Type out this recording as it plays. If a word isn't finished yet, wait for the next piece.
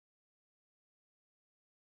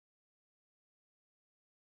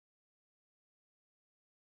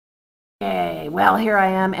well, here I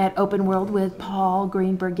am at Open World with Paul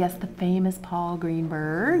Greenberg. Yes, the famous Paul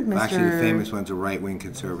Greenberg. Well, actually, the famous one's a right-wing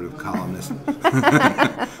conservative columnist.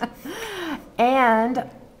 And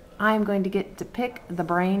I'm going to get to pick the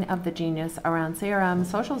brain of the genius around CRM,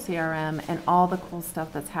 social CRM, and all the cool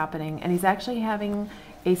stuff that's happening. And he's actually having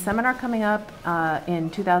a seminar coming up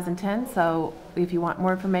in 2010. So if you want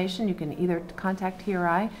more information, you can either contact he or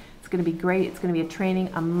I. It's going to be great. It's going to be a training,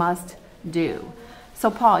 a must-do. So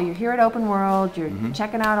Paul, you're here at Open World, you're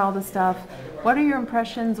checking out all the stuff. What are your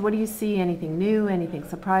impressions? What do you see? Anything new, anything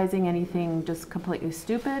surprising, anything just completely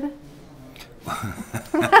stupid?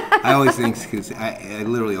 I always think, because I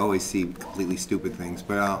literally always see completely stupid things,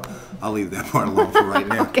 but I'll leave that part alone for right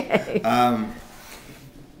now. Okay.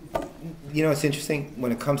 You know, it's interesting,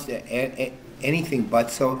 when it comes to anything but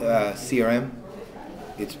CRM,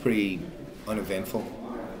 it's pretty uneventful.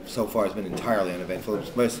 So far it's been entirely uneventful.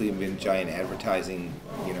 It's mostly been giant advertising,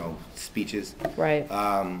 you know, speeches. Right.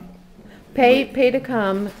 Pay to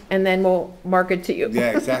come, and then we'll market to you.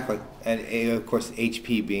 Yeah, exactly. And of course,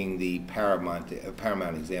 HP being the paramount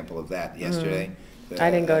example of that yesterday. I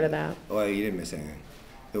didn't go to that. Well, you didn't miss anything.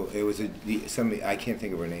 It was somebody, I can't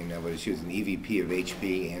think of her name now, but she was an EVP of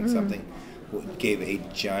HP and something, gave a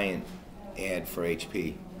giant ad for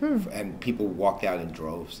HP. And people walked out in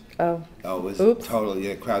droves. Oh, it was totally,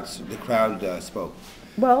 the crowd spoke.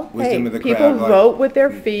 Well, Wisdom hey, of the people crowd, vote with their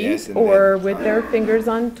feet, yes, or with their fingers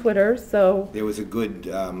on Twitter, so. There was a good,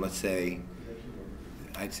 let's say,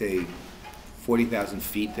 I'd say 40,000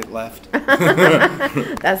 feet that left.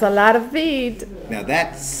 That's a lot of feet. Now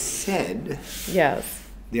that said, yes,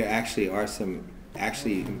 there actually are some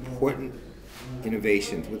important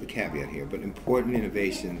innovations, with a caveat here, but important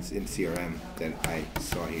innovations in CRM that I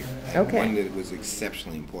saw here. Okay. One that was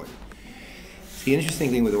exceptionally important. The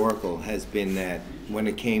interesting thing with Oracle has been that when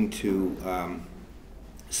it came to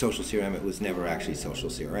social CRM, it was never actually social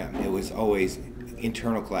CRM. It was always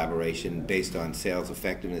internal collaboration based on sales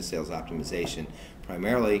effectiveness, sales optimization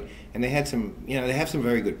primarily, and they had some, they have some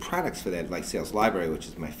very good products for that, like Sales Library, which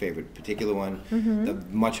is my favorite particular one, the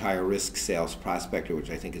much higher risk Sales Prospector, which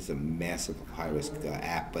I think is a massive high risk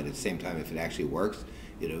app, but at the same time, if it actually works,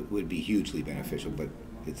 it would be hugely beneficial, but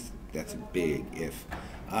that's a big if.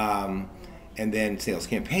 And then Sales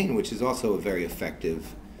Campaign, which is also a very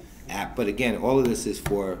effective app, but again, all of this is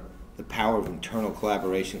for the power of internal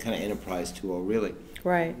collaboration, kind of enterprise tool, really.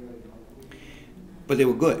 right. But they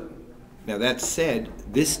were good. Now that said,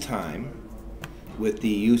 this time, with the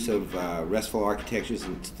use of RESTful architectures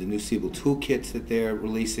and the new Siebel toolkits that they're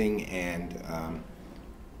releasing, and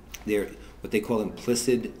their what they call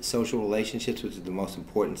implicit social relationships, which is the most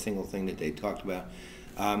important single thing that they talked about,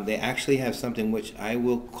 they actually have something which I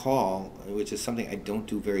will call, which is something I don't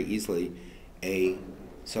do very easily, a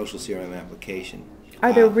social CRM application.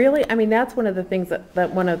 Are there really, I mean, that's one of the things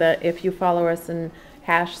that if you follow us in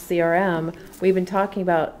 #CRM, we've been talking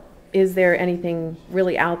about, is there anything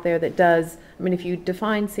really out there that does, I mean, if you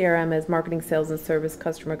define CRM as marketing, sales and service,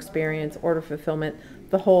 customer experience, order fulfillment,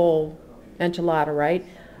 the whole enchilada, right?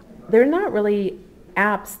 They're not really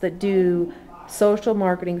apps that do social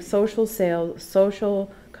marketing, social sales, social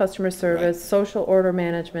customer service, social order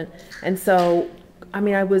management. And so, I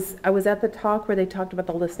mean, I was at the talk where they talked about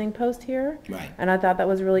the listening post here, and I thought that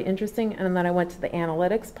was really interesting. And then I went to the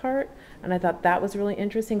analytics part, and I thought that was really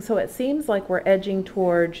interesting. So it seems like we're edging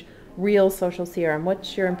towards real social CRM.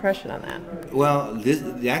 What's your impression on that? Well,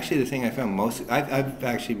 actually the thing I found most, I've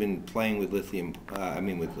actually been playing with listening. I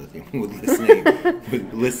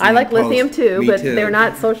like lithium too, but too. They're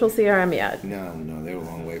not social CRM yet. No, they're a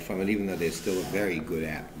long way from it, even though they're still a very good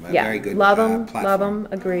app. Yeah, very good love them, platform.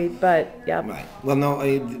 agreed, but yeah. Right. Well, no,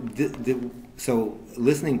 so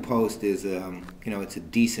Listening Post is, it's a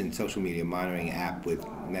decent social media monitoring app with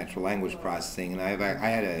natural language processing, and I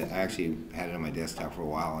actually had it on my desktop for a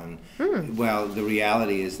while. And well, the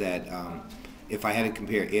reality is that if I had to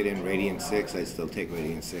compare it and Radiant 6, I'd still take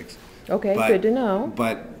Radiant 6. Okay, good to know.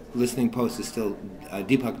 But Listening Post is still,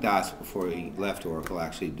 Deepak Das, before he left Oracle,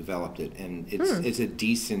 actually developed it, and it's a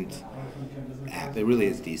decent app. It really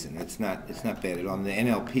is decent. It's not bad at all. And the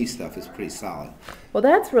NLP stuff is pretty solid. Well,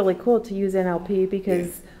 that's really cool to use NLP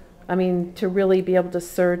because, I mean, to really be able to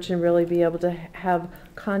search and really be able to have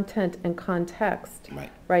content and context,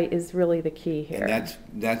 right, is really the key here. And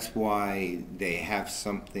that's why they have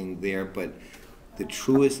something there. But the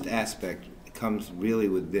truest aspect comes really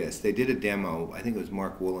with this. They did a demo. I think it was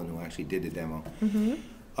Mark Woolen who actually did the demo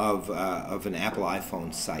of an Apple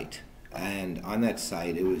iPhone site. And on that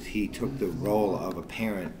site, he took the role of a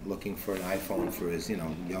parent looking for an iPhone for his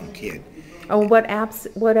young kid. Oh, what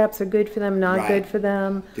apps are good for them, not good for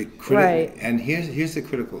them? Right. And here's the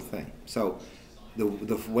critical thing. So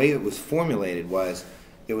the way it was formulated was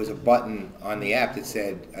there was a button on the app that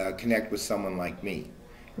said connect with someone like me.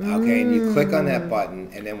 Okay, and you click on that button,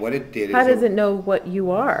 and then what it did is... How does it know what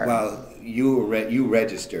you are? Well, you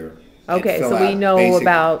register. Okay, so we know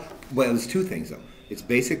about... Well, there's two things, though. It's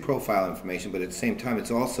basic profile information, but at the same time,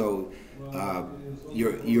 it's also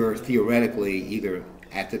you're theoretically either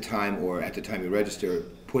at the time or at the time you register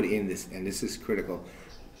put in this, and this is critical,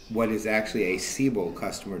 what is actually a Siebel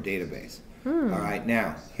customer database. All right,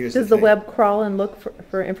 now, here's the thing. Does the web crawl and look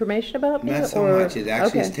for information about me? Not so much. It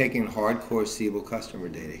actually is taking hardcore Siebel customer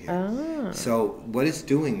data here. Ah. So what it's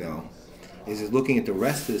doing, though, is it's looking at the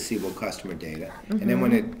rest of the Siebel customer data, and then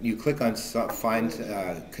when you click on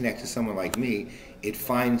connect to someone like me, it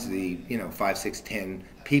finds the 5, 6, 10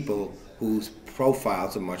 people whose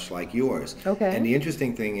profiles are much like yours. Okay. And the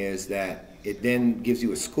interesting thing is that it then gives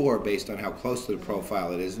you a score based on how close to the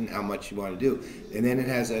profile it is and how much you want to do. And then it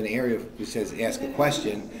has an area which says ask a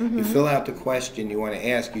question. You fill out the question you want to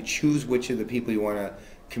ask, you choose which of the people you want to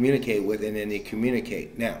communicate with, and then you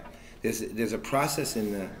communicate. Now, there's a process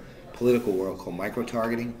in the political world called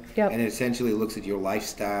micro-targeting, and it essentially looks at your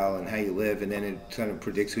lifestyle and how you live, and then it kind of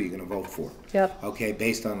predicts who you're going to vote for. Okay,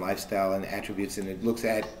 based on lifestyle and attributes, and it looks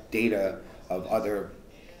at data of other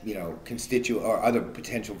constituent or other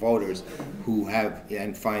potential voters who have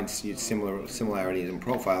and finds similarities in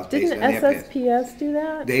profiles based on their past. Didn't SSPS do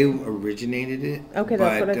that? They originated it. Okay,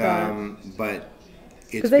 that's what I thought. But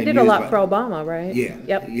because they did a lot for Obama, right? Yeah.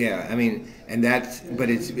 Yep. Yeah. I mean, and but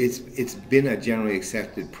it's been a generally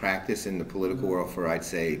accepted practice in the political world for, I'd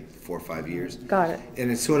say, 4 or 5 years. Got it.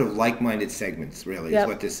 And it's sort of like-minded segments, really, is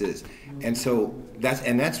what this is. And so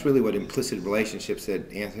that's really what implicit relationships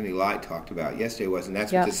that Anthony Lai talked about yesterday was, and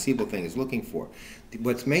that's what the Siebel thing is looking for.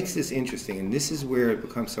 What makes this interesting, and this is where it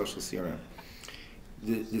becomes social CRM.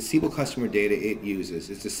 The Siebel customer data it uses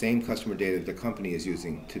is the same customer data the company is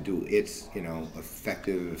using to do its,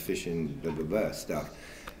 effective, efficient, blah, blah, blah stuff.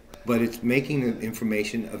 But it's making the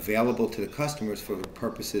information available to the customers for the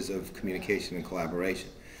purposes of communication and collaboration.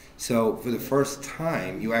 So for the first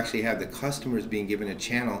time, you actually have the customers being given a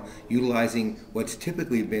channel utilizing what's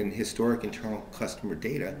typically been historic internal customer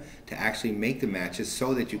data to actually make the matches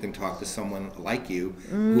so that you can talk to someone like you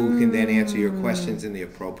who can then answer your questions in the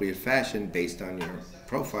appropriate fashion based on your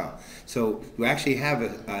profile. So you actually have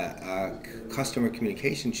a customer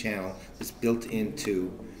communication channel that's built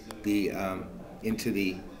into the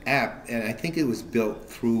app, and I think it was built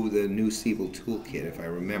through the new Siebel toolkit, if I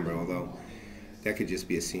remember, although that could just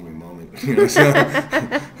be a senior moment, So,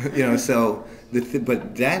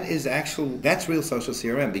 but that's real social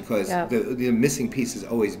CRM, because the missing piece has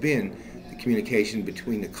always been the communication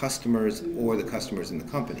between the customers or the customers in the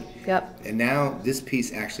company. And now this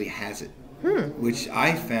piece actually has it, which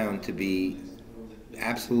I found to be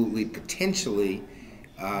absolutely, potentially,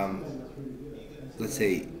 let's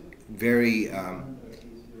say, very.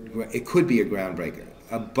 It could be a groundbreaker,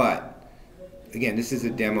 but again, this is a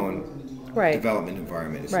demo and development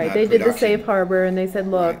environment. It's not they production. did the safe harbor, and they said,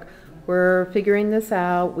 look, we're figuring this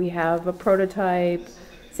out. We have a prototype,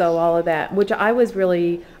 so all of that, which I was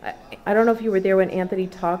really, I don't know if you were there when Anthony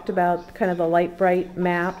talked about kind of the light bright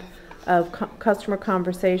map of customer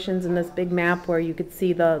conversations, and this big map where you could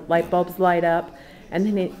see the light bulbs light up. And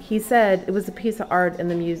then he said it was a piece of art in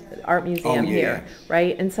the art museum here,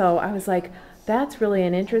 right? And so I was like, that's really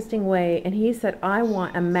an interesting way. And he said, I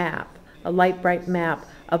want a map, a light bright map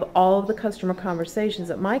of all of the customer conversations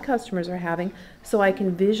that my customers are having, so I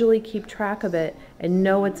can visually keep track of it and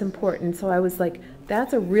know it's important. So I was like,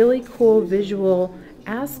 that's a really cool visual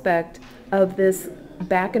aspect of this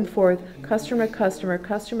back and forth, customer to customer,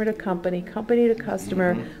 customer to company, company to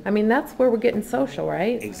customer. I mean, that's where we're getting social,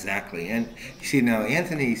 right? Exactly. And you see, now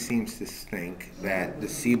Anthony seems to think that the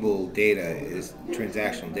Siebel data is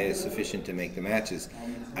transactional data sufficient to make the matches.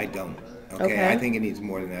 I don't. Okay. I think it needs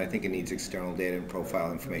more than that. I think it needs external data and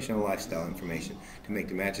profile information and lifestyle information to make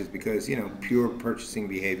the matches, because pure purchasing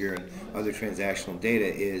behavior and other transactional data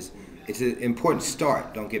it's an important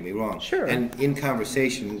start, don't get me wrong. Sure. And in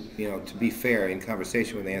conversation, to be fair, in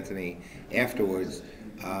conversation with Anthony afterwards,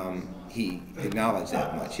 he acknowledged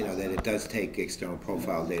that much, that it does take external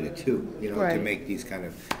profile data too, to make these kind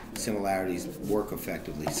of similarities work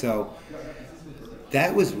effectively. So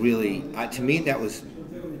that was really, to me, that was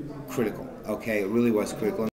critical, okay? It really was critical.